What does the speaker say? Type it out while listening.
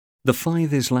The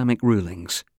 5 Islamic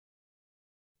rulings.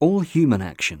 All human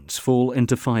actions fall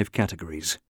into 5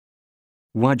 categories.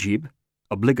 Wajib,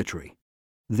 obligatory.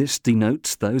 This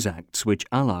denotes those acts which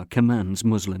Allah commands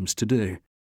Muslims to do.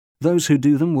 Those who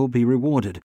do them will be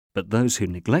rewarded, but those who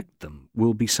neglect them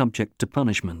will be subject to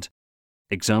punishment.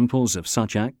 Examples of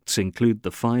such acts include the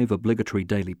 5 obligatory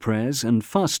daily prayers and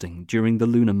fasting during the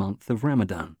lunar month of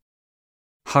Ramadan.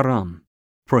 Haram,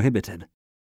 prohibited.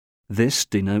 This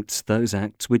denotes those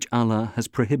acts which Allah has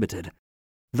prohibited.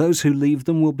 Those who leave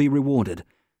them will be rewarded,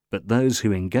 but those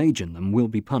who engage in them will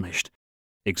be punished.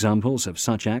 Examples of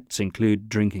such acts include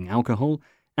drinking alcohol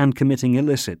and committing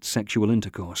illicit sexual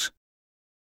intercourse.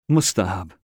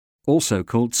 Mustahab, also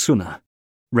called sunnah,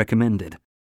 recommended.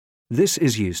 This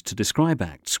is used to describe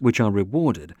acts which are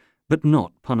rewarded but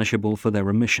not punishable for their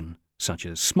omission, such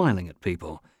as smiling at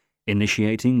people,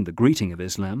 initiating the greeting of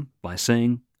Islam by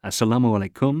saying Assalamu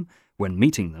alaikum when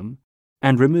meeting them,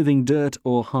 and removing dirt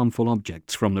or harmful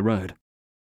objects from the road.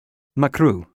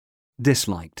 Makruh,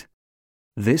 disliked.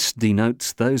 This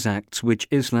denotes those acts which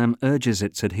Islam urges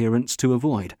its adherents to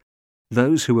avoid.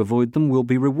 Those who avoid them will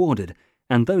be rewarded,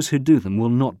 and those who do them will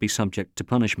not be subject to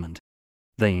punishment.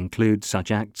 They include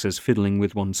such acts as fiddling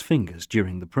with one's fingers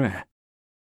during the prayer.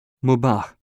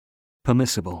 Mubah,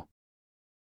 permissible.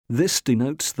 This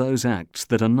denotes those acts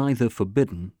that are neither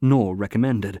forbidden nor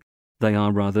recommended. They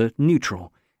are rather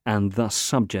neutral, and thus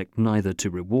subject neither to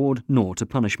reward nor to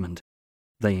punishment.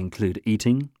 They include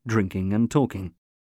eating, drinking, and talking.